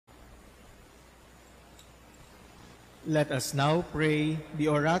Let us now pray the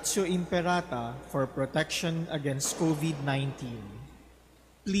Oratio Imperata for protection against COVID-19.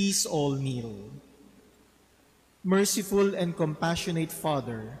 Please all kneel. Merciful and compassionate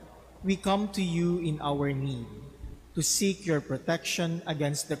Father, we come to you in our need to seek your protection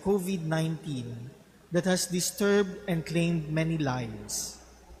against the COVID-19 that has disturbed and claimed many lives.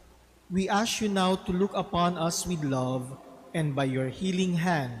 We ask you now to look upon us with love and by your healing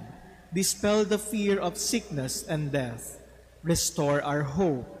hand, dispel the fear of sickness and death, restore our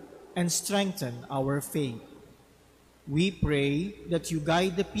hope, and strengthen our faith. We pray that you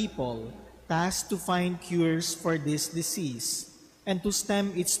guide the people tasked to find cures for this disease and to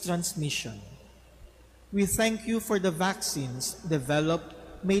stem its transmission. We thank you for the vaccines developed,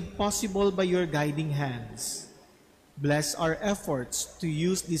 made possible by your guiding hands. Bless our efforts to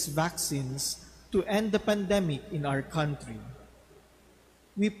use these vaccines to end the pandemic in our country.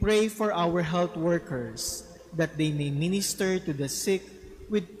 We pray for our health workers that they may minister to the sick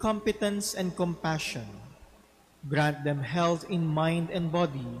with competence and compassion. Grant them health in mind and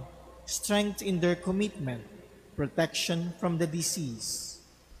body, strength in their commitment, protection from the disease.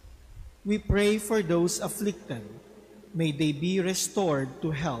 We pray for those afflicted. May they be restored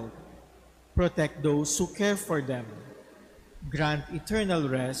to health. Protect those who care for them. Grant eternal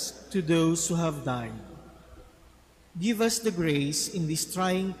rest to those who have died. Give us the grace in these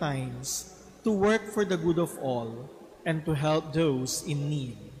trying times to work for the good of all and to help those in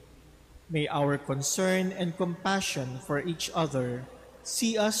need. May our concern and compassion for each other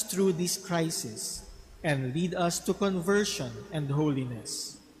see us through this crisis and lead us to conversion and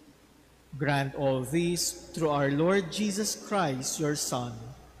holiness. Grant all this through our Lord Jesus Christ, your Son,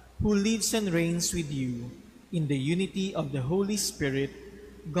 who lives and reigns with you in the unity of the Holy Spirit,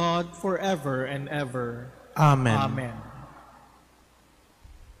 God forever and ever. Amen. Amen.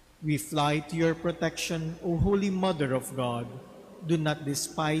 We fly to your protection, O Holy Mother of God. Do not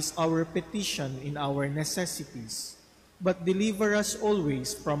despise our petition in our necessities, but deliver us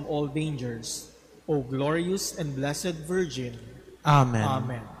always from all dangers, O glorious and blessed Virgin. Amen.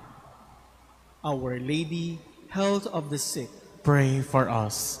 Amen. Our Lady, health of the sick, Pray for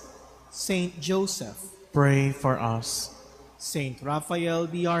us. Saint Joseph, Pray for us. Saint Raphael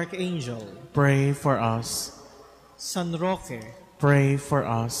the Archangel, Pray for us. San Roque, Pray for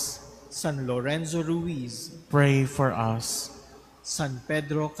us. San Lorenzo Ruiz, Pray for us. San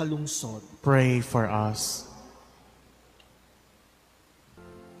Pedro Calungsod. Pray for us.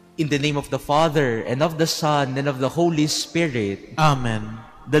 In the name of the Father, and of the Son, and of the Holy Spirit. Amen.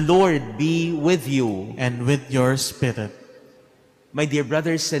 The Lord be with you. And with your spirit. My dear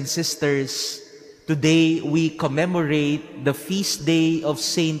brothers and sisters, today we commemorate the feast day of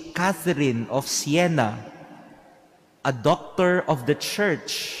Saint Catherine of Siena, a doctor of the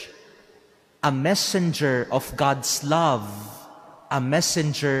Church, a messenger of God's love, a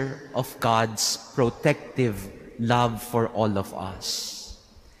messenger of God's protective love for all of us.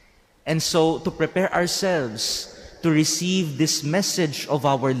 And so, to prepare ourselves to receive this message of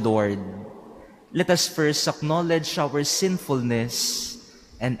our Lord, let us first acknowledge our sinfulness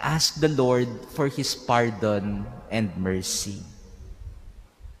and ask the Lord for His pardon and mercy.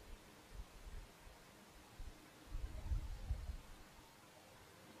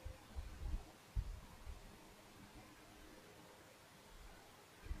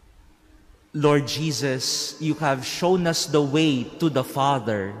 Lord Jesus, you have shown us the way to the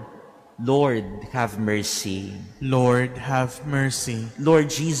Father. Lord, have mercy. Lord, have mercy. Lord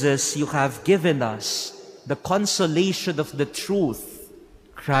Jesus, you have given us the consolation of the truth.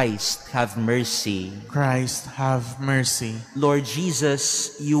 Christ, have mercy. Christ, have mercy. Lord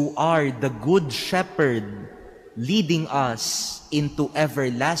Jesus, you are the good shepherd leading us into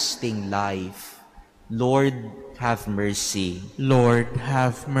everlasting life. Lord, have mercy. Lord,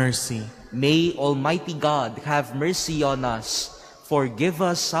 have mercy. May Almighty God have mercy on us, forgive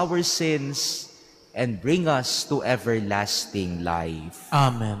us our sins, and bring us to everlasting life.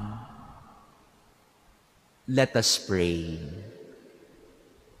 Amen. Let us pray.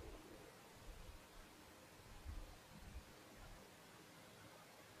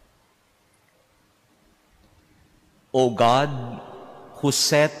 O God, who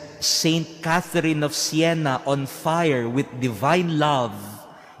set Saint Catherine of Siena on fire with divine love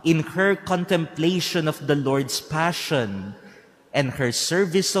in her contemplation of the Lord's passion and her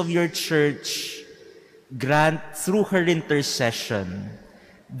service of your church, grant through her intercession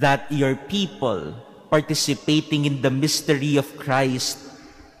that your people, participating in the mystery of Christ,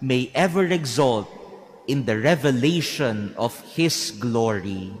 may ever exult in the revelation of His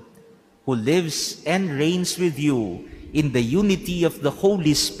glory, who lives and reigns with you in the unity of the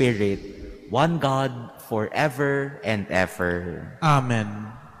Holy Spirit, one God, forever and ever. Amen.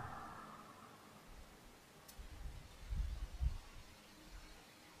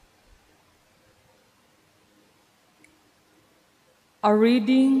 A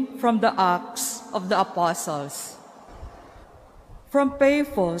reading from the Acts of the Apostles. From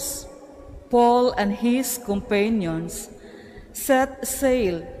Paphos, Paul and his companions set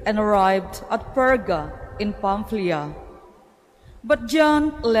sail and arrived at Perga in Pamphylia. But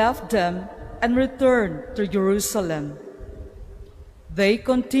John left them and returned to Jerusalem. They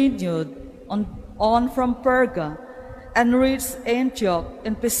continued on from Perga and reached Antioch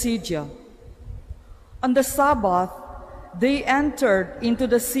in Pisidia. On the Sabbath, they entered into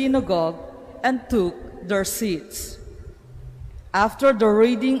the synagogue and took their seats. After the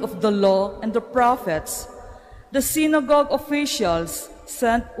reading of the law and the prophets, the synagogue officials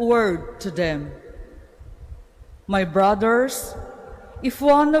sent word to them. My brothers, if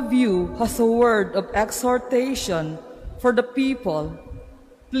one of you has a word of exhortation for the people,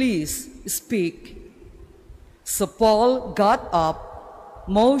 please speak. So Paul got up,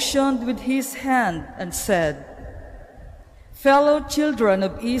 motioned with his hand, and said, Fellow children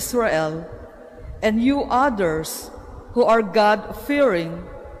of Israel, and you others who are God-fearing,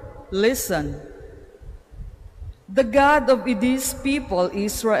 listen. The God of this people,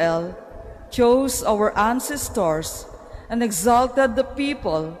 Israel, chose our ancestors and exalted the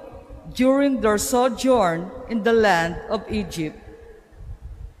people during their sojourn in the land of Egypt.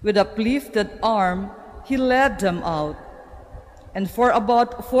 With uplifted arm, he led them out, and for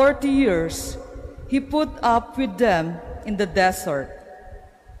about 40 years he put up with them in the desert.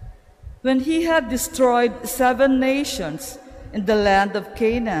 When he had destroyed 7 nations in the land of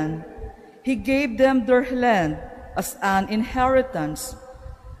Canaan, he gave them their land as an inheritance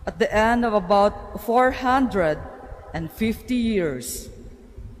at the end of about 450 years.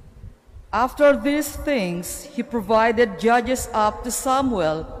 After these things, he provided judges up to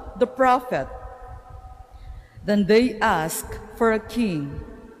Samuel the prophet. Then they asked for a king.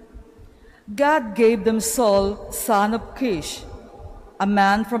 God gave them Saul, son of Kish, a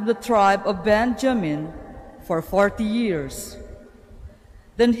man from the tribe of Benjamin, for 40 years.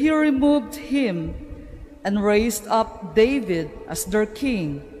 Then he removed him and raised up David as their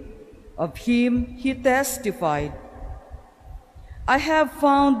king. Of him he testified, I have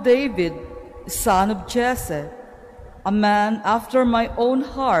found David, son of Jesse, a man after my own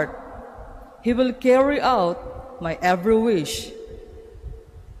heart. He will carry out my every wish.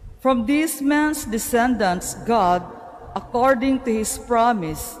 From this man's descendants, God, according to his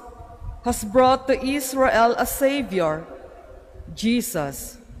promise, has brought to Israel a Savior,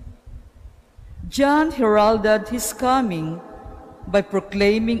 Jesus. John heralded his coming by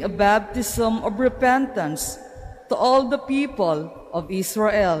proclaiming a baptism of repentance to all the people of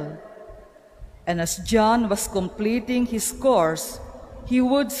Israel. And as John was completing his course, he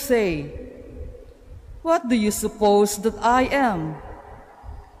would say, What do you suppose that I am?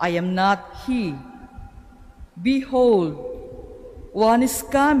 I am not he. Behold, one is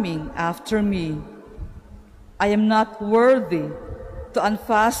coming after me. I am not worthy to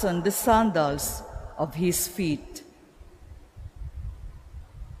unfasten the sandals of his feet.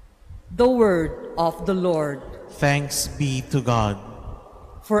 The word of the Lord. Thanks be to God.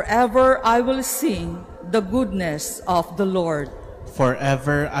 Forever I will sing the goodness of the Lord.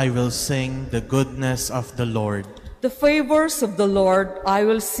 Forever I will sing the goodness of the Lord. The favors of the Lord I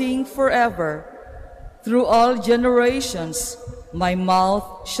will sing forever. Through all generations my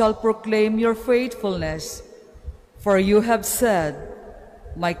mouth shall proclaim your faithfulness. For you have said,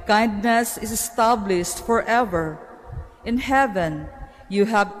 My kindness is established forever. In heaven you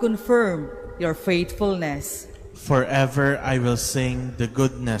have confirmed your faithfulness. Forever I will sing the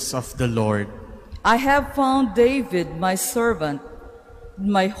goodness of the Lord. I have found David my servant. With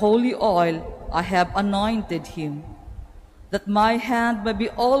my holy oil I have anointed him, that my hand may be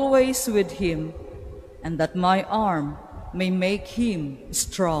always with him, and that my arm may make him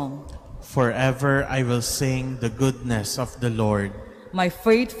strong. Forever I will sing the goodness of the Lord. My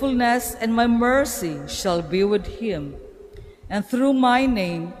faithfulness and my mercy shall be with him, and through my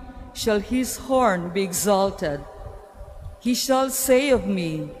name shall his horn be exalted. He shall say of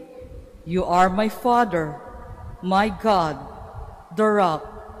me, You are my Father, my God, the rock,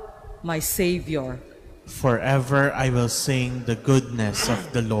 my Savior. Forever I will sing the goodness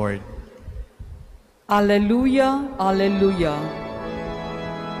of the Lord. Alleluia, alleluia.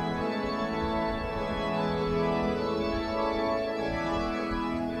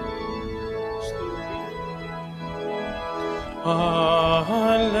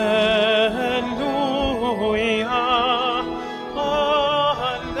 Alleluia,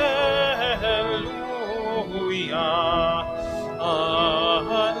 alleluia.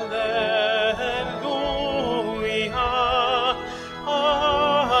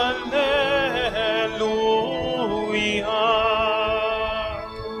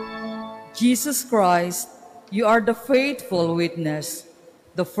 Jesus Christ, you are the faithful witness,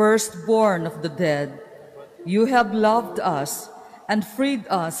 the firstborn of the dead. You have loved us and freed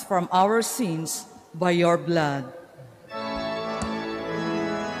us from our sins by your blood.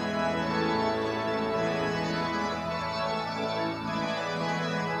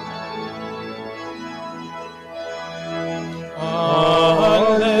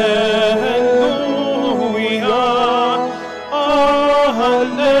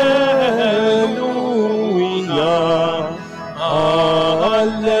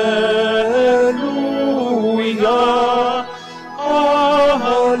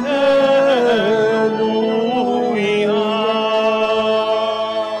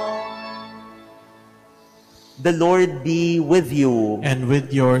 The Lord be with you. And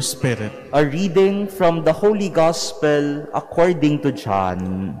with your spirit. A reading from the Holy Gospel according to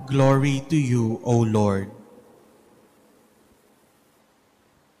John. Glory to you, O Lord.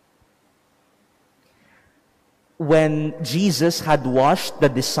 When Jesus had washed the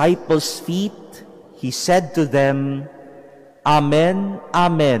disciples' feet, he said to them, Amen,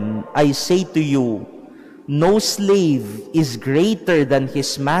 amen, I say to you, no slave is greater than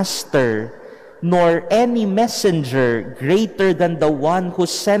his master, nor any messenger greater than the one who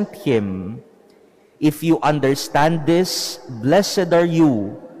sent him. If you understand this, blessed are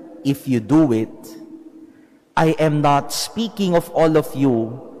you if you do it. I am not speaking of all of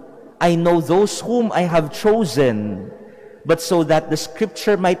you. I know those whom I have chosen, but so that the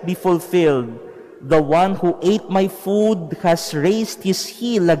scripture might be fulfilled, the one who ate my food has raised his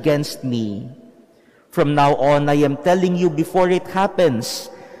heel against me. From now on, I am telling you before it happens,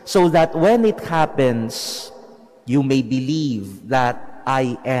 so that when it happens, you may believe that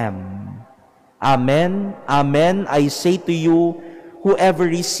I am. Amen, amen, I say to you, whoever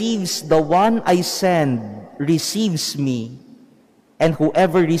receives the one I send receives me, and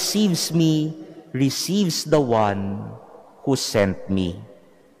whoever receives me receives the one who sent me.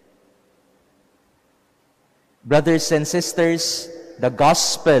 Brothers and sisters, the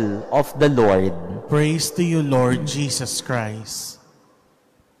Gospel of the Lord. Praise to you, Lord Jesus Christ.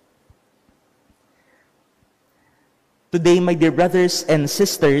 Today, my dear brothers and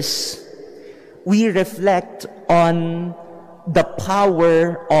sisters, we reflect on the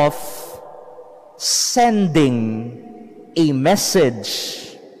power of sending a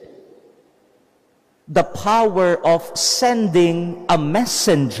message. The power of sending a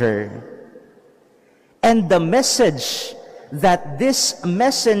messenger. And the message that this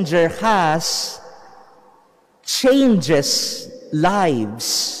messenger has changes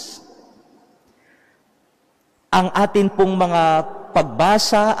lives. Ang atin pong mga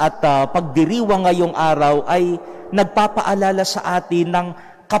pagbasa at pagdiriwang ngayong araw ay nagpapaalala sa atin ng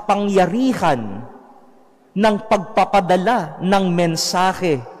kapangyarihan ng pagpapadala ng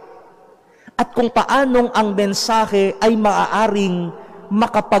mensahe at kung paanong ang mensahe ay maaaring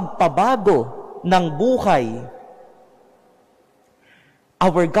makapagpabago ng buhay.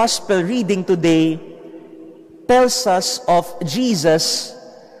 Our gospel reading today tells us of Jesus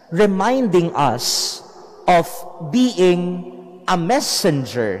reminding us of being a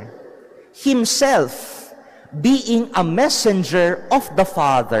messenger, himself being a messenger of the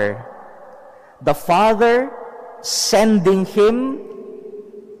Father sending him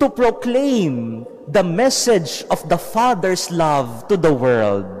to proclaim the message of the Father's love to the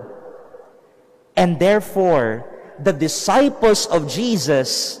world. And therefore, the disciples of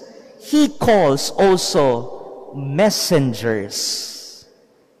Jesus, he calls also messengers.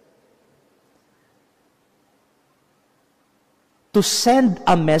 To send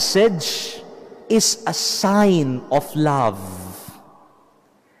a message is a sign of love.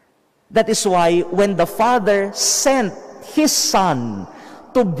 That is why when the Father sent His Son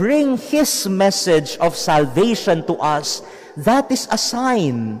to bring His message of salvation to us, that is a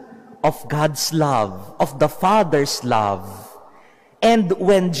sign of God's love, of the Father's love. And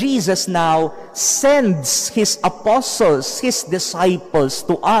when Jesus now sends His apostles, His disciples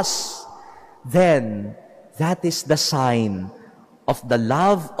to us, then that is the sign of the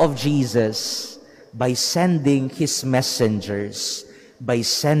love of Jesus by sending His messengers, by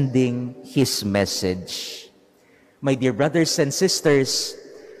sending His message. My dear brothers and sisters,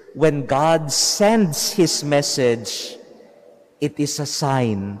 when God sends His message, it is a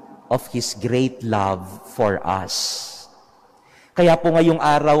sign of His great love for us. Kaya po ngayong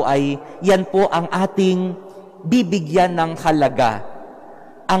araw ay yan po ang ating bibigyan ng halaga,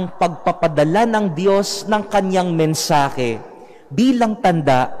 ang pagpapadala ng Diyos ng Kanyang mensahe bilang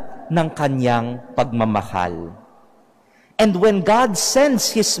tanda ng Kanyang pagmamahal. And when God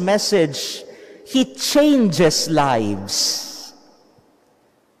sends His message, He changes lives.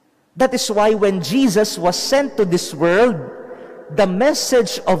 That is why when Jesus was sent to this world, the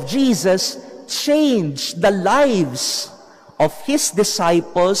message of Jesus changed the lives of his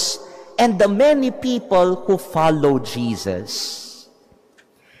disciples and the many people who follow Jesus.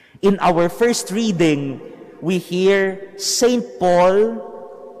 In our first reading, we hear St. Paul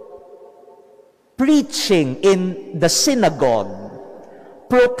preaching in the synagogue,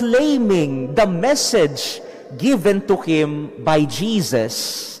 proclaiming the message given to him by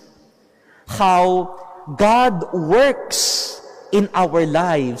Jesus. How God works in our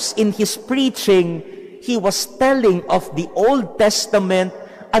lives. In his preaching, he was telling of the Old Testament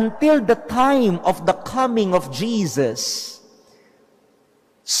until the time of the coming of Jesus.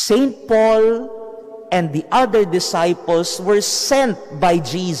 St. Paul and the other disciples were sent by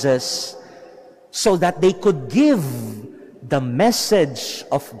Jesus so that they could give the message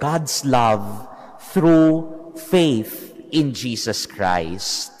of God's love through faith in Jesus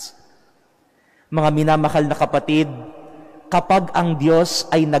Christ. Mga minamahal na kapatid, kapag ang Diyos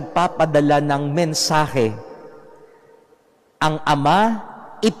ay nagpapadala ng mensahe, ang Ama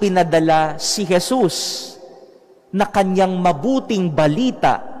ipinadala si Jesus na kanyang mabuting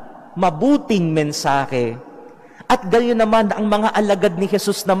balita, mabuting mensahe. At gayon naman ang mga alagad ni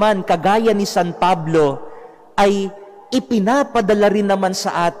Jesus naman, kagaya ni San Pablo, ay ipinapadala rin naman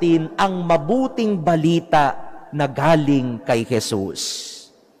sa atin ang mabuting balita na galing kay Jesus.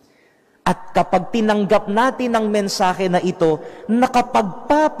 At kapag tinanggap natin ang mensahe na ito,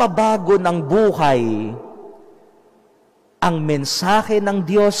 nakapagpapabago ng buhay, ang mensahe ng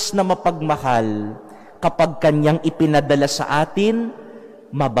Diyos na mapagmahal, kapag kanyang ipinadala sa atin,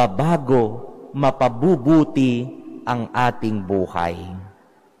 mababago, mapabubuti ang ating buhay.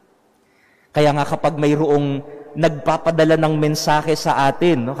 Kaya nga kapag mayroong nagpapadala ng mensahe sa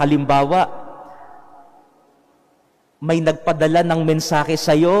atin, halimbawa, may nagpadala ng mensahe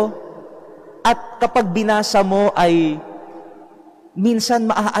sa iyo, at kapag binasa mo ay minsan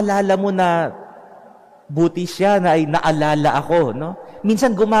maaalala mo na buti siya na ay naalala ako, no?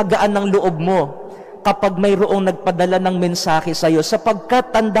 Minsan gumagaan ng loob mo kapag mayroong nagpadala ng mensahe sa iyo, sapagkat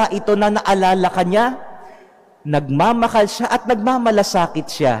tanda ito na naalala ka niya, nagmamahal siya at nagmamalasakit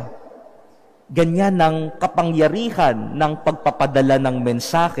siya. Ganyan ang kapangyarihan ng pagpapadala ng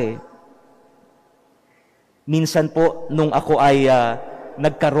mensahe. Minsan po, nung ako ay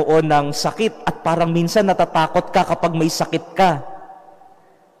nagkaroon ng sakit at parang minsan natatakot ka kapag may sakit ka,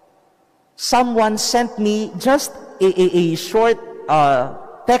 someone sent me just a short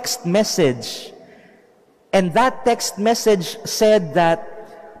text message. And that text message said that,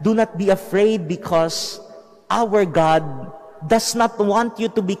 do not be afraid because our God does not want you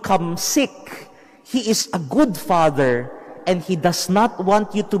to become sick. He is a good Father and He does not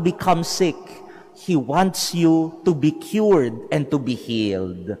want you to become sick. He wants you to be cured and to be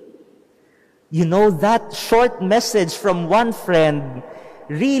healed. You know, that short message from one friend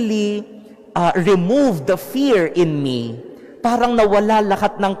really removed the fear in me. Parang nawala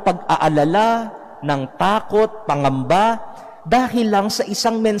lahat ng pag-aalala, ng takot, pangamba, dahil lang sa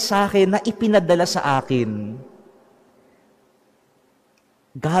isang mensahe na ipinadala sa akin.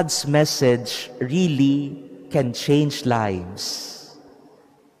 God's message really can change lives.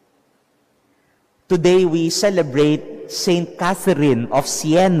 Today we celebrate Saint Catherine of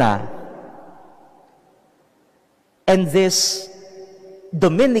Siena. And this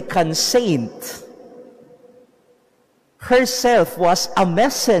Dominican saint herself was a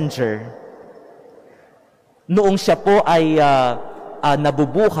messenger. Noong siya po ay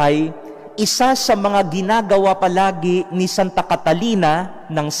nabubuhay, isa sa mga ginagawa palagi ni Santa Catalina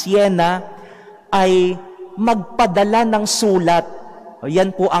ng Siena ay magpadala ng sulat.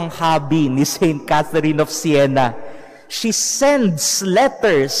 Yan po ang hobby ni Saint Catherine of Siena. She sends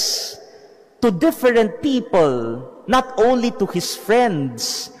letters to different people, not only to his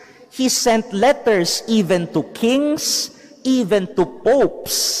friends. He sent letters even to kings, even to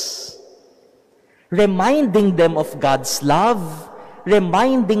popes, reminding them of God's love,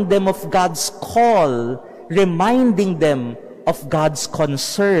 reminding them of God's call, reminding them of God's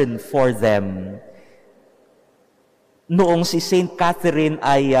concern for them. Noong si Saint Catherine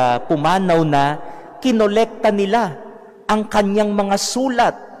ay pumanaw na, kinolekta nila ang kanyang mga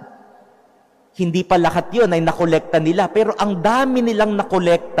sulat. Hindi pa lahat yun ay nakolekta nila, pero ang dami nilang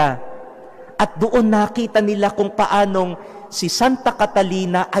nakolekta. At doon nakita nila kung paanong si Santa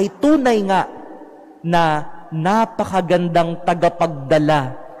Catalina ay tunay nga na napakagandang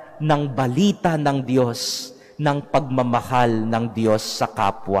tagapagdala ng balita ng Diyos, ng pagmamahal ng Diyos sa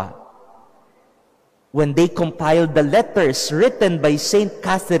kapwa. When they compiled the letters written by Saint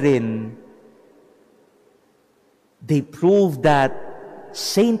Catherine, they proved that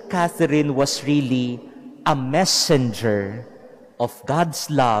Saint Catherine was really a messenger of God's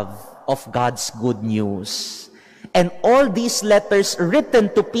love, of God's good news. And all these letters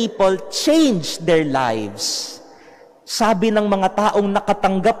written to people changed their lives. Sabi ng mga taong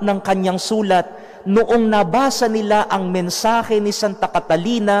nakatanggap ng kanyang sulat, noong nabasa nila ang mensahe ni Santa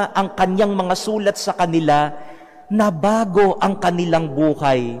Catalina, ang kanyang mga sulat sa kanila, nabago ang kanilang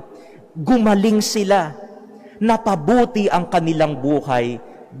buhay. Gumaling sila. Napabuti ang kanilang buhay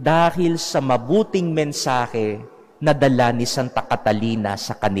dahil sa mabuting mensahe na dala ni Santa Catalina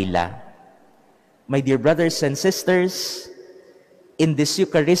sa kanila. My dear brothers and sisters, in this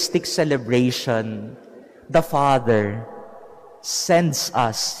Eucharistic celebration, the Father sends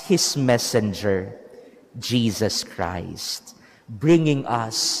us His messenger, Jesus Christ, bringing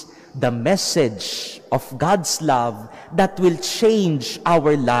us the message of God's love that will change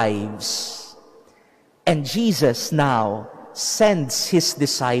our lives. And Jesus now sends His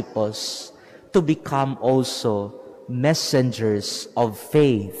disciples to become also messengers of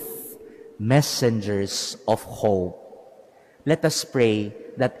faith, messengers of hope. Let us pray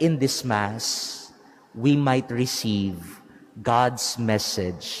that in this Mass, we might receive God's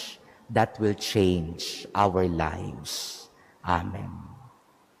message that will change our lives. Amen.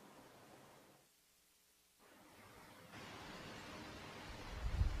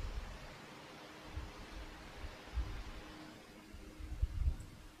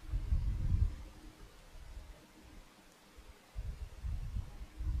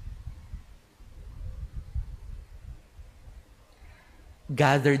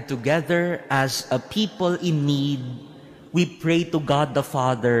 Gathered together as a people in need, we pray to God the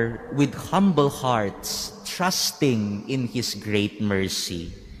Father with humble hearts, trusting in His great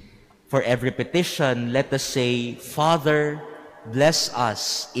mercy. For every petition, let us say, Father, bless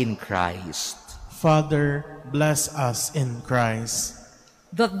us in Christ. Father, bless us in Christ.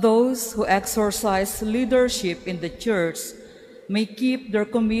 That those who exercise leadership in the Church may keep their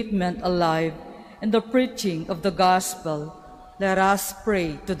commitment alive in the preaching of the gospel, let us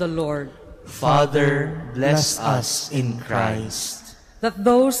pray to the Lord. Father, bless us in Christ. That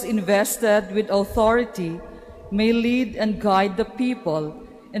those invested with authority may lead and guide the people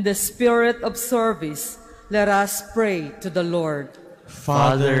in the spirit of service, let us pray to the Lord.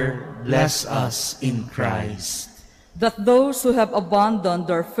 Father, bless us in Christ. That those who have abandoned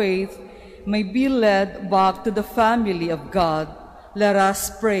their faith may be led back to the family of God, let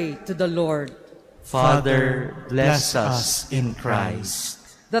us pray to the Lord. Father, bless us in Christ.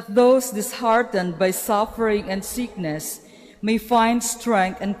 That those disheartened by suffering and sickness may find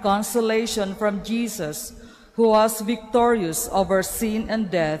strength and consolation from Jesus, who was victorious over sin and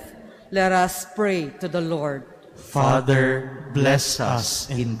death, let us pray to the Lord. Father, bless us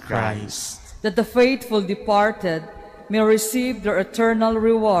in Christ. That the faithful departed may receive their eternal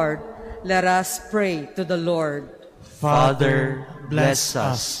reward, let us pray to the Lord. Father, bless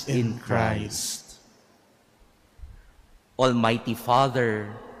us in Christ. Almighty Father,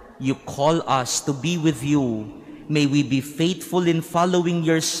 you call us to be with you. May we be faithful in following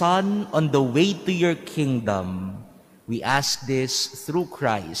your Son on the way to your kingdom. We ask this through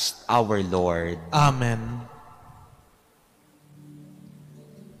Christ our Lord. Amen.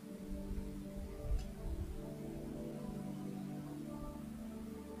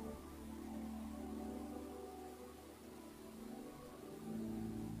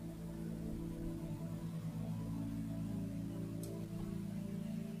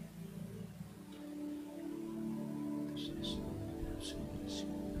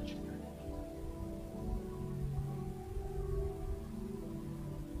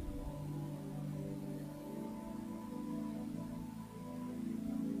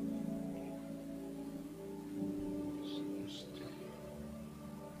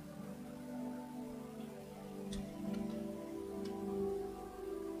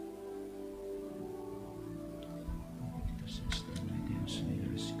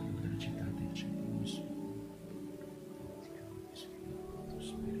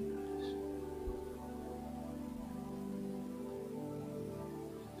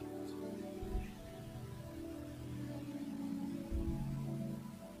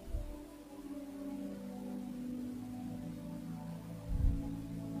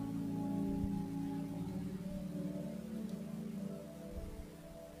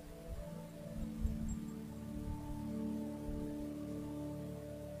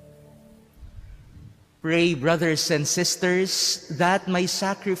 Pray, brothers and sisters, that my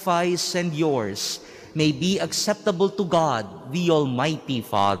sacrifice and yours may be acceptable to God, the Almighty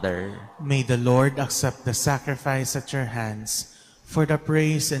Father. May the Lord accept the sacrifice at your hands for the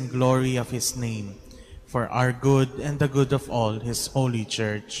praise and glory of His name, for our good and the good of all his holy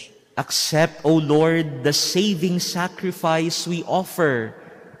church. Accept, O Lord, the saving sacrifice we offer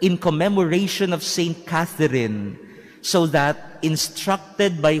in commemoration of Saint Catherine, so that,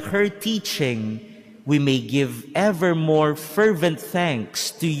 instructed by her teaching, we may give ever more fervent thanks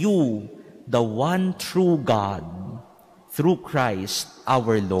to you, the one true God, through Christ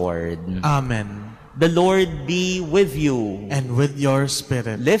our Lord. Amen. The Lord be with you. And with your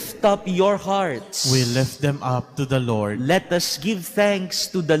spirit. Lift up your hearts. We lift them up to the Lord. Let us give thanks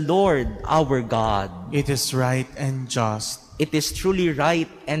to the Lord our God. It is right and just. It is truly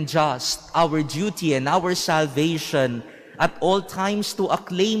right and just, our duty and our salvation, at all times to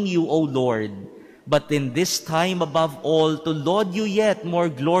acclaim you, O Lord, but in this time above all to laud you yet more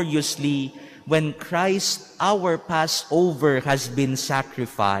gloriously when Christ our Passover has been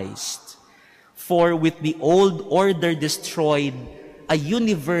sacrificed. For with the old order destroyed, a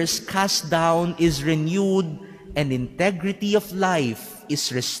universe cast down is renewed, and integrity of life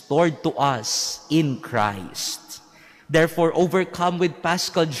is restored to us in Christ. Therefore, overcome with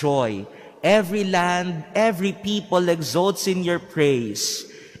paschal joy, every land, every people exalts in your praise,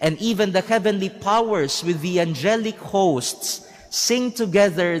 and even the heavenly powers with the angelic hosts sing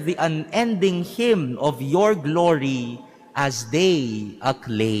together the unending hymn of your glory as they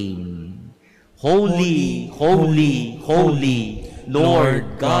acclaim. Holy, holy, holy,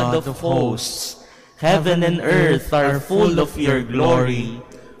 Lord God of hosts, heaven and earth are full of your glory.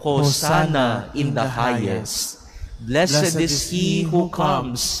 Hosanna in the highest. Blessed is he who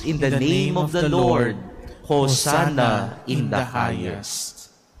comes in the name of the Lord. Hosanna in the highest.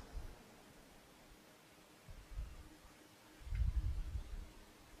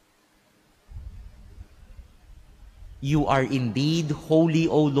 You are indeed holy,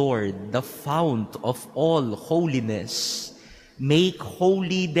 O Lord, the fount of all holiness. Make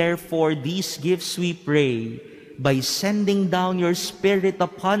holy, therefore, these gifts, we pray, by sending down your Spirit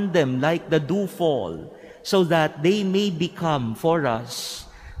upon them like the dewfall, so that they may become for us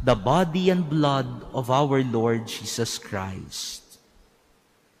the body and blood of our Lord Jesus Christ.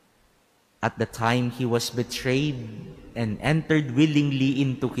 At the time he was betrayed and entered willingly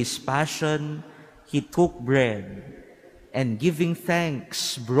into his passion, he took bread, and giving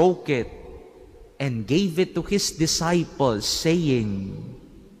thanks, broke it, and gave it to his disciples, saying,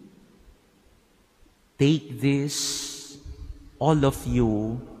 "Take this, all of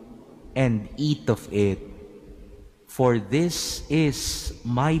you, and eat of it, for this is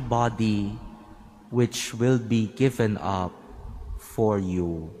my body, which will be given up for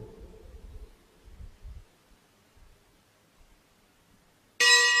you."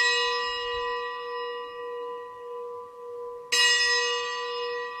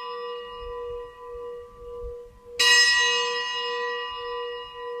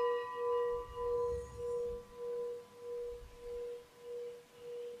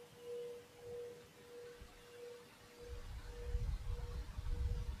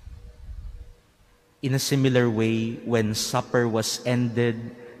 In a similar way, when supper was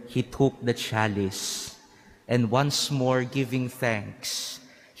ended, he took the chalice, and once more giving thanks,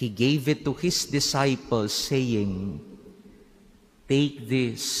 he gave it to his disciples, saying, "Take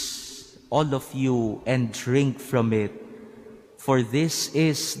this, all of you, and drink from it, for this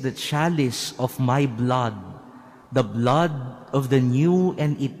is the chalice of my blood, the blood of the new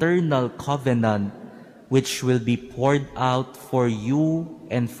and eternal covenant, which will be poured out for you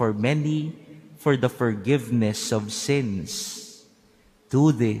and for many, for the forgiveness of sins.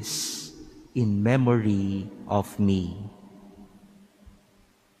 Do this in memory of me."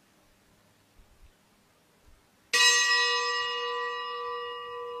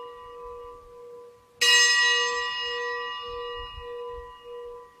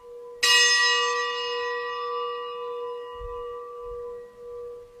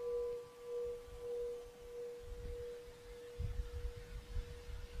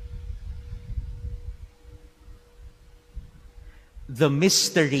 The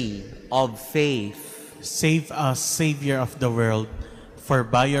mystery of faith. Save us, Savior of the world, for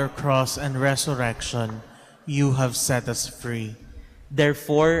by your cross and resurrection you have set us free.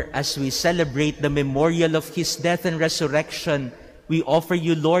 Therefore, as we celebrate the memorial of his death and resurrection, we offer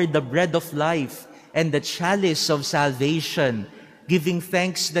you, Lord, the bread of life and the chalice of salvation, giving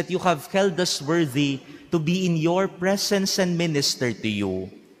thanks that you have held us worthy to be in your presence and minister to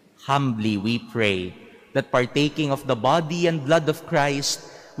you. Humbly we pray that partaking of the body and blood of Christ,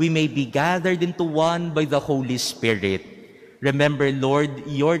 we may be gathered into one by the Holy Spirit. Remember, Lord,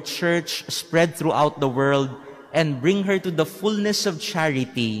 your church spread throughout the world, and bring her to the fullness of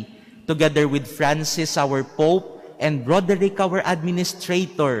charity, together with Francis, our Pope, and Broderick, our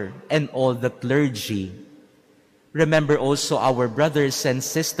administrator, and all the clergy. Remember also our brothers and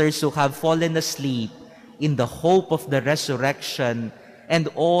sisters who have fallen asleep in the hope of the resurrection, and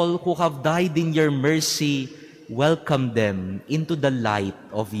all who have died in your mercy. Welcome them into the light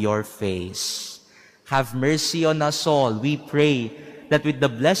of your face. Have mercy on us all, we pray, that with the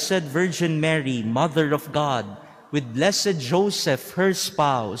Blessed Virgin Mary, Mother of God, with blessed Joseph, her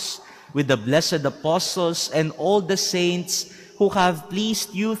spouse, with the blessed apostles and all the saints who have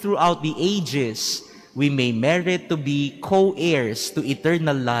pleased you throughout the ages, we may merit to be co-heirs to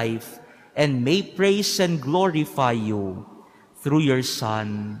eternal life, and may praise and glorify you through your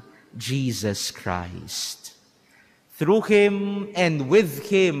Son, Jesus Christ. Through him, and with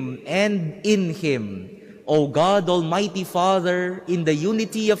him, and in him, O God, Almighty Father, in the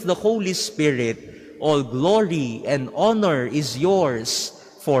unity of the Holy Spirit, all glory and honor is yours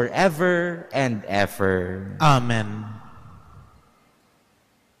forever and ever. Amen.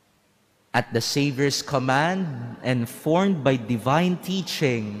 At the Savior's command and formed by divine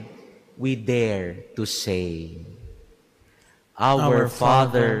teaching, we dare to say, Our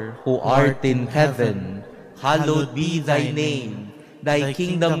Father, who art in heaven, hallowed be thy name. Thy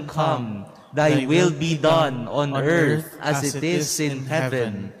kingdom come, thy will be done on earth as it is in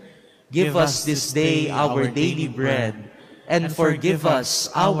heaven. Give us this day our daily bread, and forgive us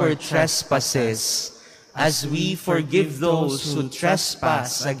our trespasses, as we forgive those who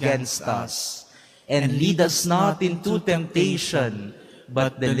trespass against us. And lead us not into temptation,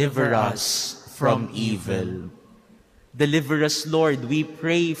 but deliver us from evil. Deliver us, Lord, we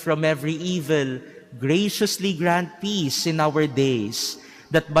pray, from every evil. Graciously grant peace in our days,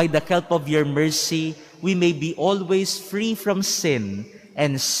 that by the help of your mercy we may be always free from sin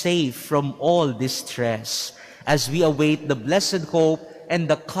and safe from all distress, as we await the blessed hope and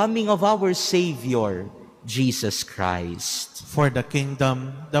the coming of our Savior, Jesus Christ. For the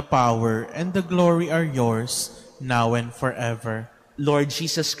kingdom, the power, and the glory are yours, now and forever. Lord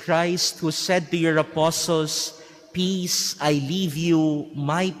Jesus Christ, who said to your apostles, Peace I leave you,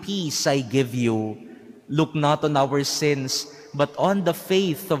 my peace I give you. Look not on our sins, but on the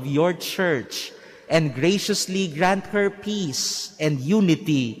faith of your church, and graciously grant her peace and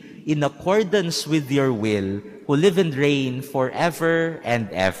unity in accordance with your will, who live and reign forever and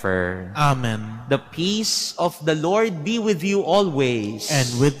ever. Amen. The peace of the Lord be with you always.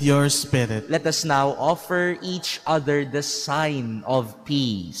 And with your spirit. Let us now offer each other the sign of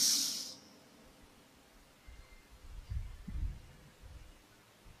peace.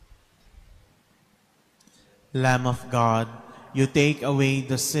 Lamb of God, you take away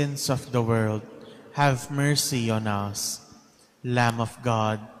the sins of the world. Have mercy on us. Lamb of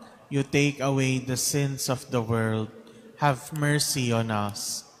God, you take away the sins of the world. Have mercy on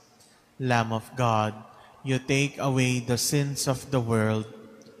us. Lamb of God, you take away the sins of the world.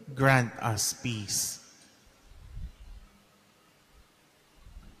 Grant us peace.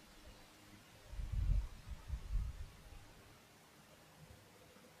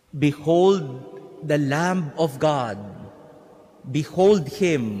 Behold the Lamb of God. Behold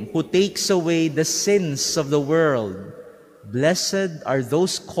him who takes away the sins of the world. Blessed are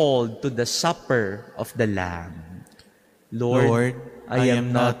those called to the supper of the Lamb. Lord, I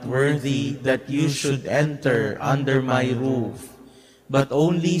am not worthy that you should enter under my roof, but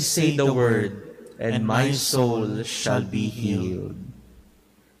only say the word, and my soul shall be healed.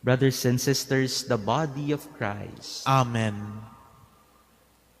 Brothers and sisters, the body of Christ. Amen.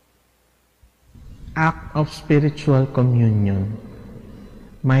 Act of spiritual communion.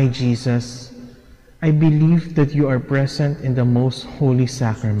 My Jesus, I believe that you are present in the most holy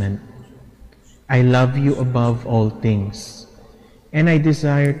sacrament. I love you above all things, and I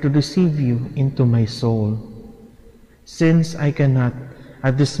desire to receive you into my soul. Since I cannot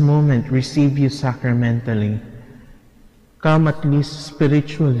at this moment receive you sacramentally, come at least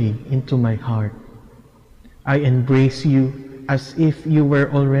spiritually into my heart. I embrace you as if you were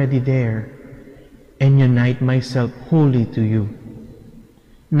already there, and unite myself wholly to you.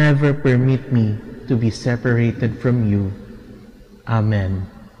 Never permit me to be separated from you. Amen.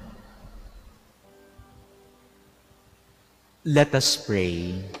 Let us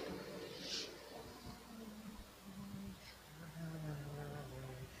pray.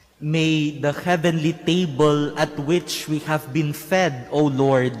 May the heavenly table at which we have been fed, O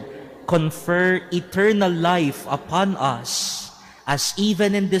Lord, confer eternal life upon us, as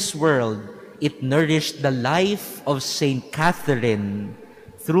even in this world it nourished the life of Saint Catherine,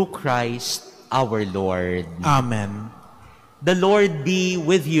 through Christ our Lord. Amen. The Lord be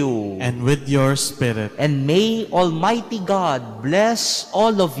with you. And with your spirit. And may Almighty God bless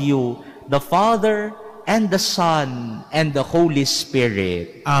all of you, the Father, and the Son, and the Holy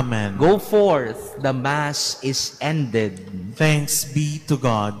Spirit. Amen. Go forth, the Mass is ended. Thanks be to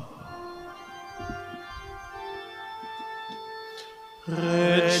God.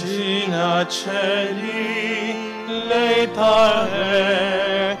 Regina Celi,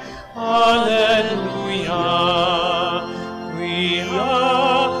 laetare, Alleluia. Quia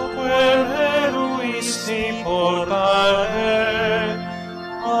quel heruisti portare,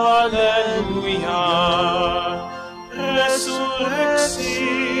 Alleluia.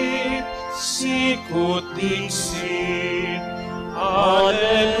 Resurrexit, sicut dixit,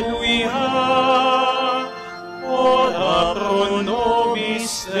 Alleluia.